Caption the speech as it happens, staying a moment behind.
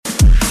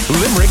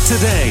Limerick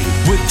Today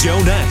with Joe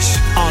Nash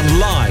on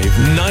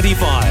Live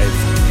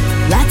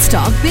 95. Let's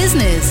talk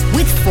business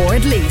with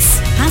Ford Lease.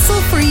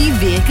 Hassle-free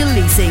vehicle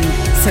leasing.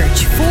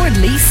 Search Ford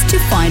Lease to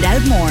find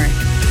out more.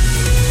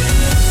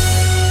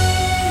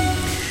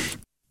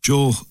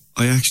 Joe,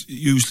 I actually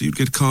usually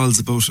get calls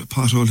about a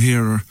pothole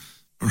here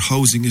or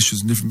housing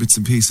issues and different bits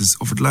and pieces.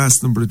 Over the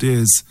last number of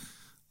days,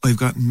 I've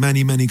gotten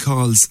many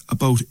calls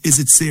about, is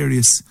it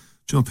serious?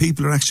 Do you know,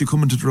 people are actually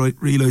coming to the right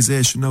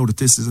realisation now that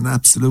this is an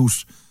absolute,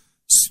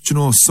 you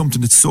know, something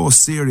that's so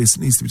serious,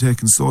 it needs to be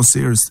taken so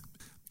serious.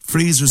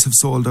 Freezers have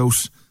sold out.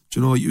 Do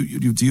you know,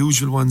 you the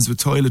usual ones with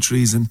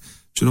toiletries, and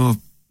do you know,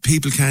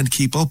 people can't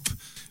keep up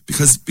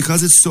because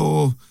it's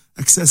so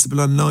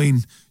accessible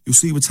online. You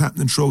see what's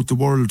happening throughout the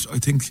world. I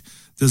think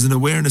there's an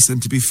awareness,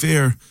 and to be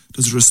fair,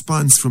 there's a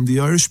response from the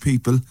Irish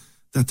people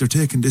that they're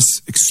taking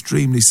this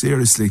extremely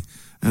seriously.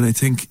 And I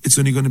think it's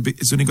only going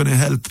to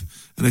help.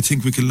 And I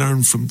think we can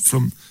learn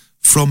from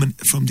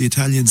the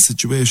Italian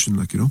situation,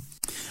 like, you know.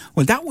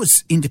 Well, that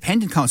was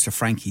Independent Councillor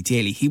Frankie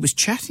Daly. He was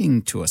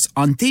chatting to us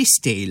on this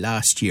day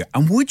last year.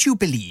 And would you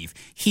believe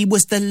he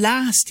was the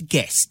last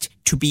guest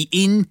to be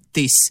in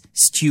this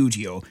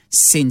studio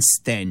since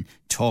then,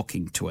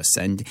 talking to us.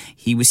 And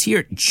he was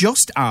here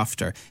just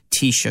after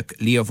Taoiseach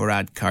Leo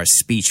Varadkar's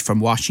speech from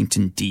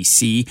Washington,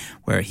 D.C.,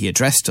 where he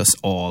addressed us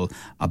all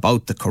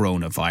about the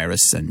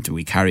coronavirus. And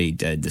we carried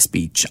the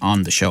speech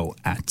on the show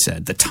at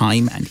the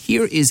time. And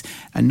here is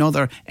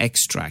another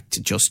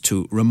extract just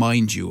to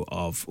remind you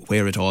of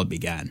where it all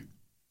began.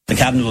 The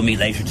Cabinet will meet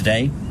later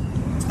today.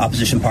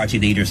 Opposition party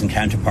leaders and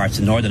counterparts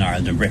in Northern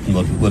Ireland and Britain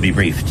will be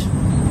briefed.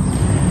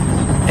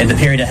 In the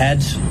period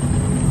ahead,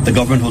 the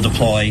Government will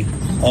deploy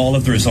all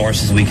of the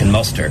resources we can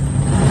muster,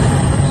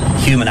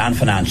 human and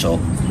financial,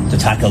 to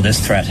tackle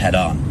this threat head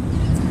on.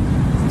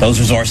 Those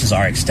resources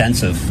are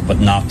extensive but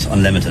not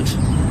unlimited.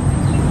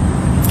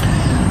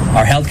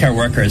 Our healthcare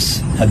workers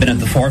have been at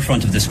the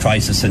forefront of this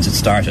crisis since it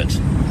started,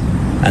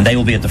 and they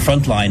will be at the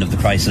front line of the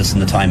crisis in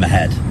the time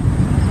ahead.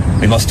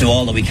 We must do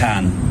all that we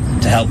can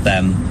to help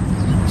them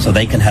so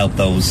they can help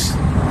those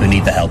who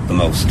need the help the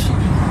most.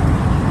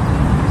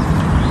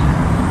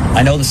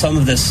 I know that some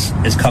of this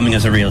is coming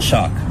as a real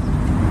shock,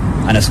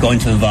 and it's going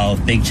to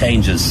involve big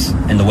changes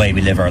in the way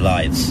we live our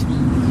lives.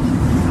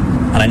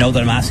 And I know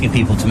that I'm asking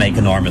people to make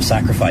enormous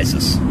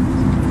sacrifices,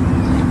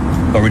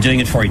 but we're doing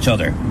it for each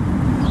other.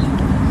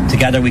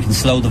 Together we can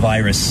slow the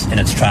virus in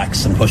its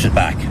tracks and push it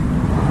back.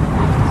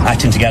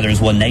 Acting together as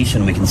one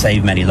nation, we can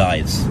save many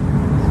lives.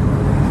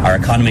 Our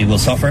economy will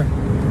suffer,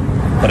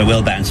 but it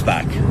will bounce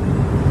back.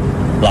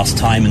 Lost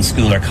time in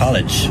school or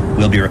college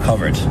will be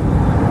recovered,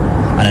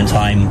 and in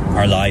time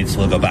our lives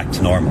will go back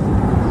to normal.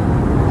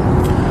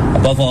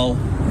 Above all,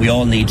 we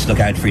all need to look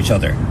out for each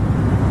other.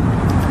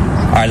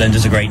 Ireland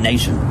is a great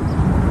nation.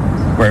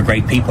 We're a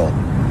great people.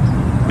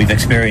 We've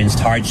experienced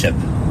hardship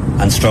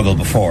and struggle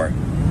before.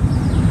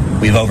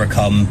 We've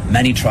overcome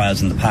many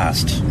trials in the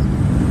past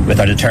with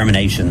our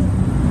determination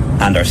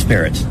and our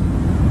spirit.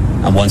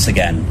 And once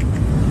again,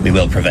 we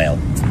will prevail.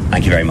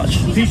 Thank you very much.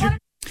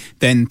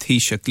 Then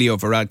Taoiseach Leo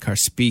Varadkar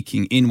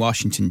speaking in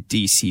Washington,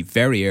 D.C.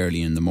 very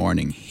early in the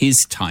morning. His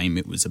time,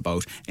 it was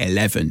about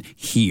 11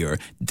 here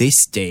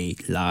this day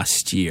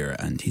last year.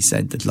 And he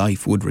said that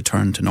life would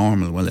return to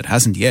normal. Well, it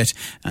hasn't yet,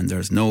 and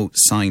there's no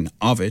sign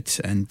of it.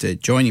 And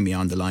joining me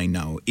on the line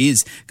now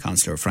is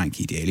Councillor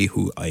Frankie Daly,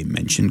 who I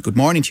mentioned. Good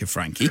morning to you,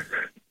 Frankie.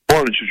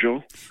 Morning to you,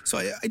 Joe. So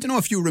I don't know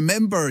if you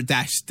remember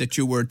that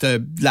you were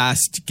the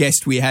last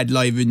guest we had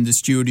live in the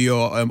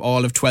studio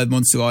all of 12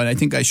 months ago, and I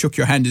think I shook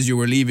your hand as you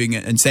were leaving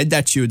and said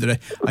that to you, that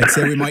I'd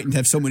say we mightn't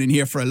have someone in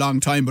here for a long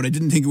time, but I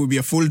didn't think it would be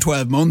a full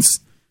 12 months.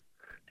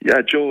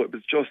 Yeah, Joe, it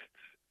was just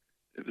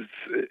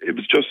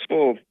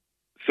so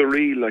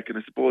surreal, like, and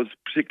I suppose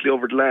particularly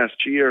over the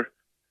last year,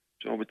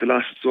 you know, with the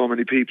loss of so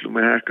many people,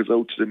 my heart goes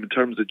out to them in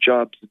terms of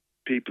jobs,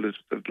 people that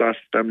have lost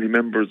family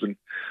members, and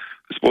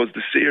I suppose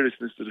the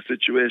seriousness of the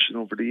situation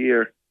over the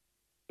year.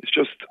 It's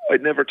just,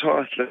 I'd never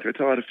thought, like I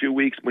thought a few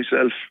weeks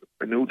myself,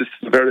 I knew the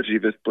severity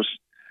of it, but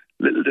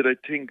little did I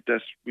think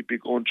that we'd be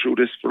going through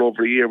this for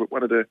over a year with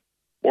one of the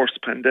worst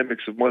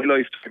pandemics of my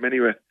lifetime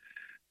anyway.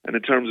 And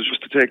in terms of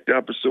just to take the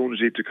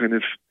opportunity to kind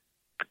of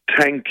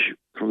thank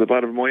from the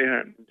bottom of my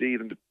heart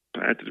indeed, and the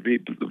part of the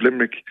people of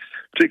Limerick,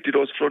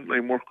 particularly those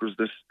frontline workers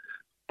that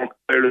work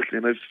tirelessly.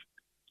 And I've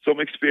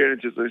some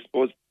experiences, I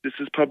suppose this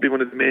is probably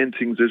one of the main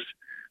things, is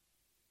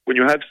when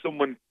you have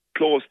someone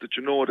close that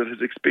you know that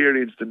has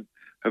experienced and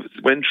has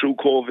went through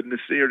COVID in a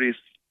serious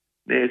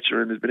nature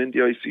and has been in the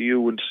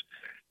ICU and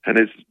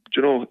has,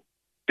 you know,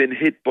 been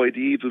hit by the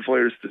evil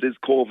virus that is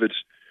COVID,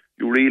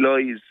 you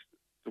realise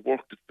the work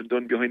that's been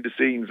done behind the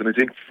scenes. And I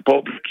think for the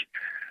public,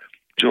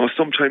 you know,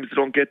 sometimes they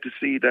don't get to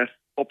see that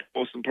up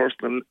close and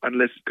personal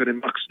unless it kind of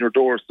knocks on your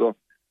door. So,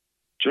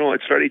 you know,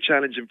 it's very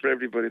challenging for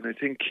everybody. And I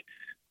think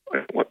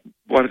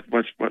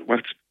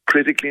what's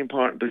critically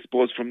important, I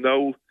suppose, from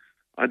now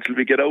until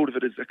we get out of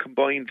it, is a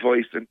combined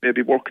voice and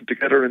maybe working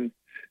together and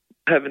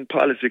having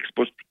politics.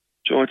 But,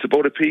 you know, it's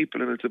about a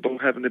people, and it's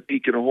about having a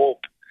beacon of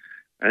hope.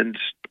 And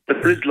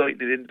there is light at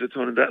the end of the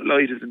tunnel, and that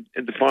light is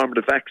in the form of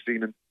the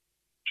vaccine. And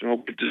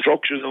with the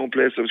structures in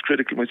place, I was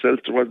critical myself.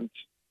 There wasn't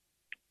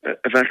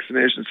a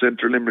vaccination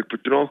centre in Limerick,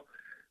 but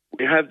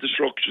we have the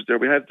structures there,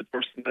 we have the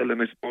personnel,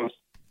 and I suppose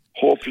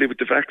hopefully with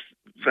the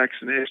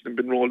vaccination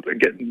being rolled and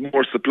getting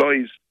more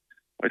supplies,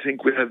 I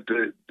think we have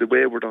the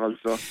way with all.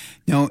 So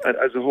now,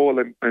 as a whole,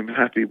 I'm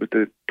happy with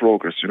the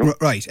progress,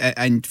 Right.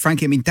 And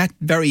Frankie, I mean, that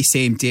very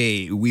same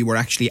day, we were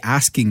actually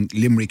asking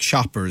Limerick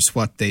shoppers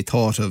what they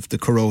thought of the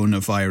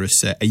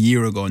coronavirus a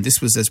year ago. And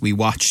this was as we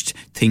watched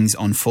things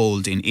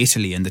unfold in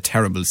Italy and the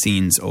terrible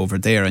scenes over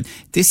there. And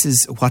this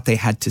is what they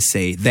had to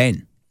say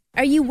then.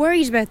 Are you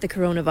worried about the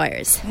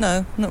coronavirus?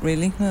 No, not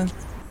really, no.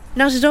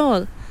 Not at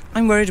all?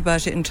 I'm worried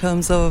about it in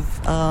terms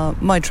of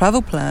my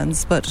travel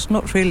plans, but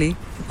not really,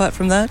 apart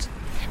from that.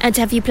 And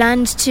have you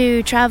planned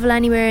to travel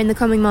anywhere in the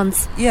coming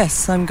months?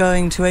 Yes, I'm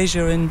going to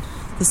Asia in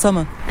the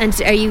summer. And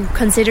are you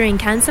considering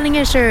cancelling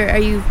it, or are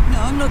you... No,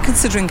 I'm not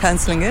considering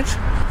cancelling it.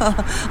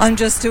 I'm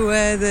just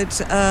aware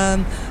that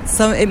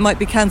it might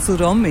be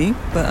cancelled on me,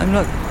 but I'm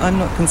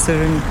not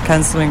considering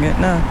cancelling it,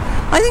 no.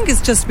 I think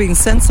it's just being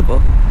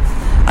sensible.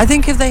 I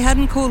think if they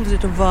hadn't called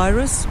it a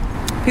virus,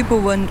 people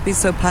wouldn't be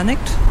so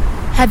panicked.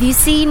 Have you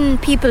seen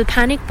people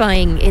panic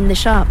buying in the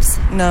shops?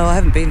 No, I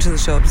haven't been to the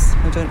shops.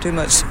 I don't do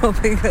much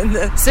shopping.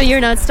 So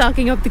you're not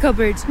stocking up the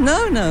cupboard?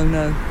 No.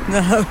 No,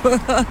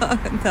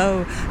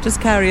 just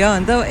carry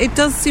on. Though it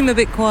does seem a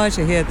bit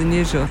quieter here than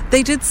usual.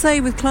 They did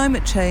say with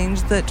climate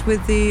change that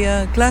with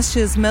the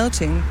glaciers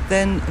melting,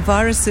 then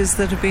viruses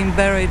that have been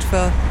buried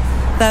for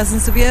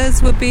thousands of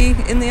years would be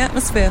in the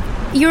atmosphere.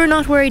 You're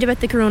not worried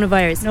about the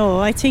coronavirus? No,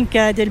 I think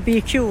there'll be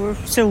a cure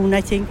soon, I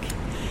think.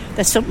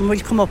 That something will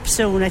come up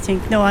soon, I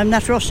think. No, I'm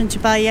not rushing to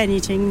buy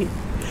anything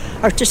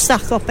or to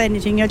stock up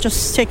anything. I'll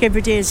just take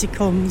every day as it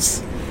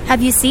comes.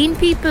 Have you seen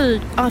people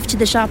off to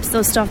the shops,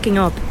 though, stocking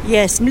up?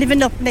 Yes, I'm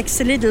living up next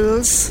to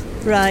Lidl's,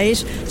 right?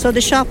 So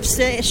the shops,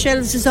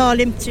 shelves is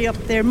all empty up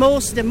there.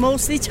 Most of them,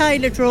 mostly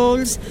toilet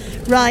rolls,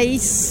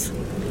 rice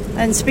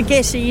and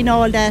spaghetti and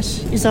all that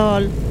is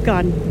all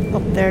gone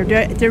up there.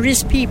 There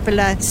is people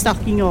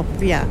stocking up,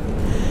 yeah.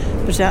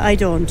 But I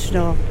don't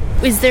know.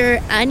 Is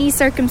there any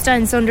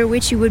circumstance under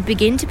which you would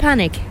begin to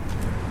panic?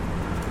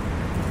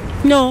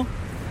 No,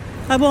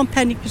 I won't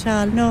panic at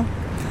all, no.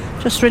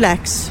 Just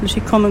relax, let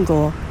it come and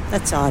go,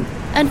 that's all.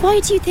 And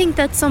why do you think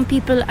that some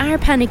people are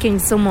panicking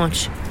so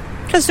much?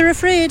 Because they're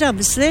afraid,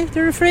 obviously.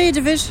 They're afraid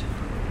of it.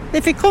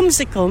 If it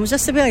comes, it comes.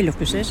 That's the way I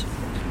look at it.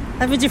 I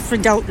have a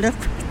different outlook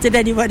than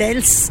anyone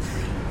else.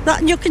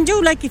 Nothing you can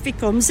do like if it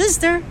comes, is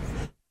there?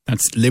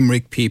 That's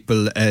Limerick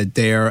people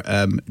there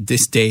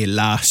this day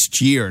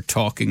last year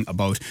talking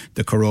about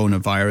the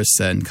coronavirus,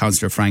 and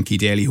Councillor Frankie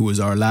Daly, who was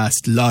our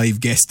last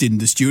live guest in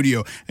the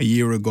studio a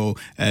year ago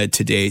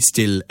today,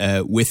 still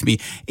with me.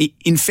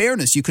 In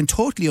fairness, you can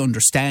totally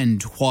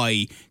understand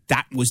why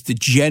that was the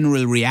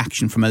general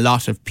reaction from a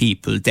lot of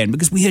people then,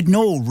 because we had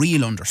no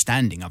real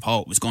understanding of how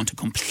it was going to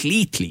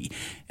completely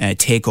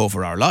take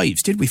over our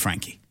lives, did we,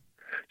 Frankie?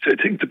 So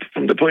I think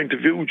from the point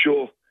of view,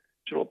 Joe,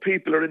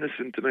 people are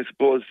innocent, and I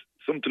suppose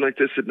something like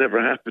this had never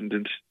happened.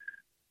 And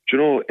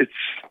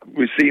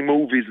we see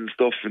movies and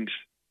stuff, and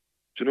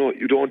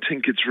you don't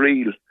think it's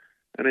real.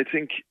 And I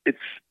think it's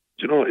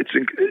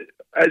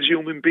as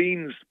human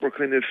beings, we're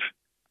kind of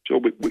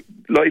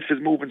life is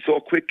moving so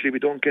quickly, we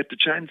don't get the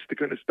chance to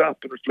kind of stop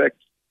and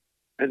reflect.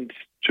 And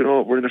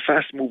we're in a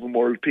fast moving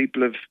world.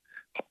 People have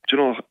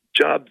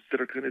jobs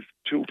that are kind of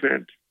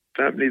 2-parent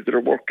families that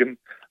are working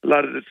a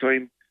lot of the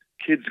time,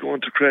 kids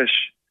going to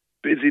creche,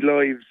 busy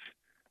lives.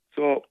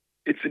 So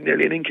it's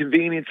nearly an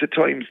inconvenience at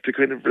times to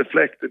kind of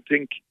reflect and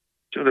think,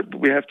 that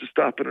we have to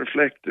stop and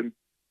reflect. And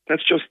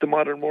that's just the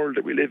modern world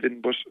that we live in.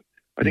 But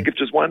I think it's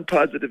just one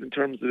positive in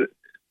terms of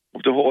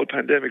the whole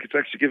pandemic. It's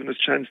actually given us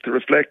a chance to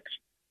reflect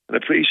and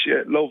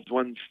appreciate loved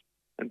ones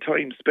and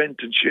time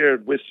spent and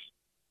shared with,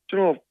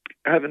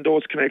 having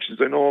those connections.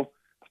 I know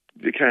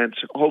we can't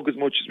hug as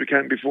much as we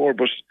can before,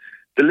 but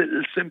the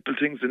little simple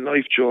things in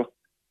life, Joe,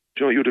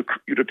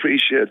 you'd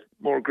appreciate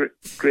more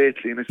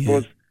greatly. And I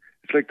suppose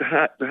it's like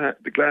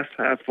the glass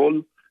half full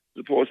as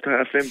opposed to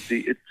half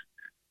empty.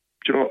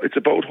 It's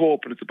about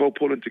hope, and it's about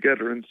pulling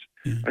together. And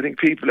I think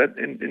people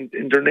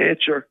in their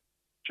nature,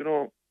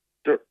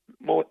 they're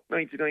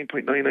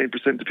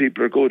 99.99% of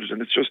people are good,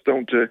 and it's just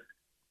down to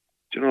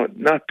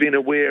not being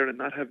aware and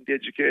not having the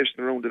education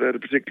around it at a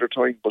particular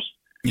time. But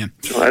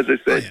as I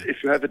said,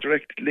 if you have a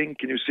direct link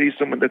and you see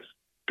someone that's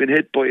been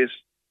hit by it,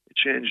 it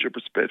changed your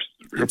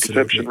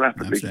perception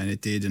rapidly. Absolutely, and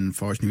it did. And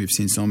unfortunately, we've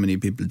seen so many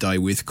people die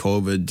with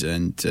COVID,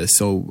 and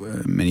so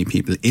many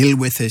people ill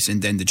with it,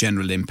 and then the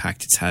general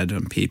impact it's had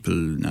on people.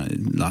 A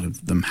lot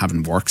of them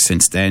haven't worked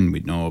since then.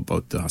 We know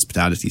about the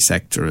hospitality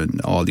sector and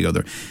all the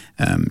other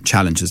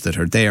challenges that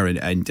are there.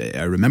 And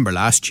I remember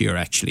last year,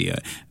 actually,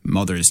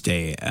 Mother's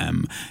Day,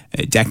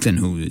 Declan,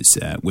 who is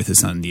with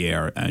us on the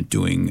air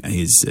doing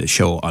his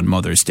show on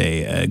Mother's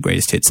Day,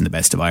 Greatest Hits and the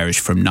Best of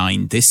Irish from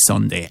 9 this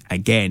Sunday,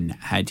 again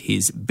had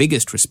his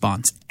biggest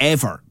response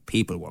ever.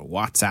 People were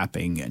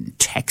WhatsApping and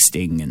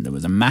texting, and there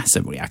was a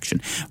massive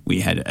reaction. We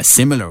had a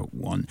similar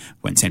one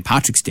when St.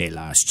 Patrick's Day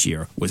last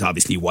year was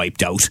obviously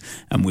wiped out,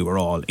 and we were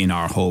all in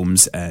our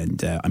homes,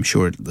 and I'm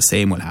sure the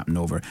same will happen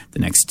over the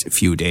next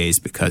few days,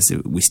 because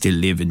we still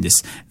live in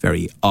this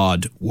very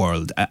odd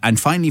world. And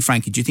finally,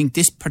 Frankie, do you think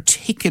this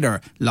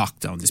particular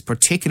lockdown, this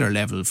particular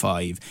level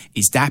 5,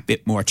 is that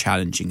bit more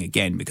challenging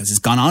again, because it's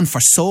gone on for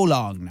so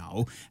long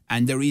now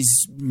and there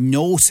is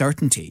no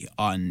certainty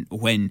on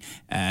when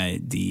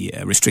the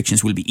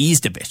restrictions will be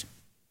eased a bit?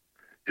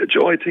 Yeah,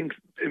 Joe, I think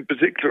in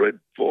particular I'd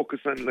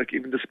focus on like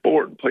even the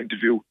sporting point of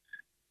view.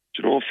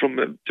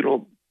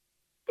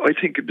 I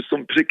think it was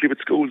particularly with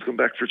schools going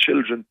back for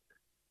children.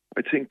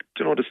 I think,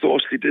 the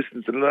socially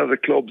distanced in a lot of the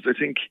clubs, I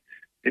think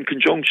in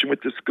conjunction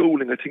with the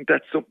schooling, I think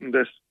that's something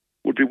that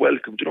would be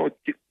welcomed.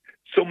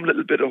 Some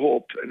little bit of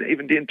hope, and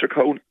even the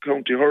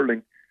inter-county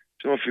hurling,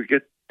 if you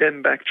get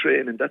them back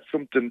training, that's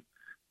something.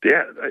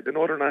 I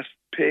know they're not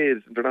paid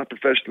and they're not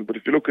professional, but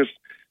if you look at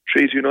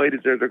Trees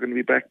United, they're going to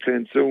be back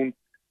playing soon.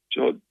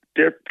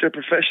 They're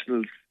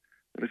professionals,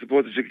 and I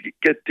suppose if you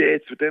get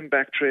dates with them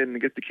back training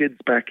and get the kids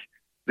back,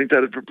 I think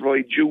that would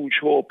provide huge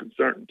hope and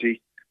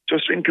certainty.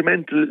 Just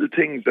incremental little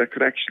things that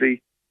could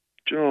actually,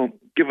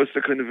 give us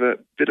a kind of a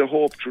bit of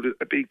hope, through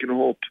a beacon of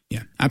hope.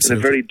 Yeah,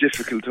 absolutely. In a very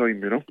difficult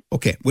time,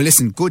 Okay, well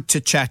listen, good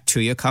to chat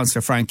to you.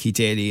 Councillor Frankie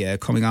Daly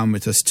coming on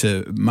with us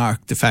to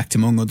mark the fact,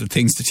 among other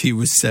things, that he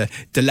was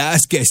the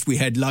last guest we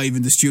had live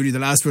in the studio, the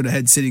last one I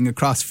had sitting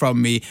across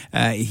from me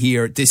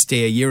here this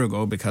day a year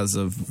ago, because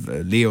of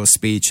Leo's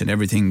speech and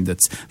everything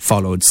that's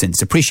followed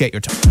since. Appreciate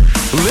your time.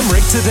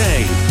 Limerick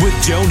Today with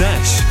Joe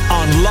Nash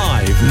on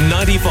Live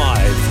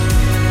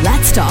 95.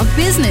 Let's talk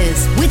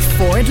business with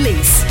Ford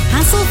Lease.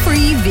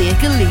 Hassle-free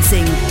vehicle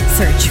leasing.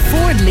 Search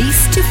Ford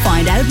Lease to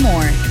find out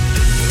more.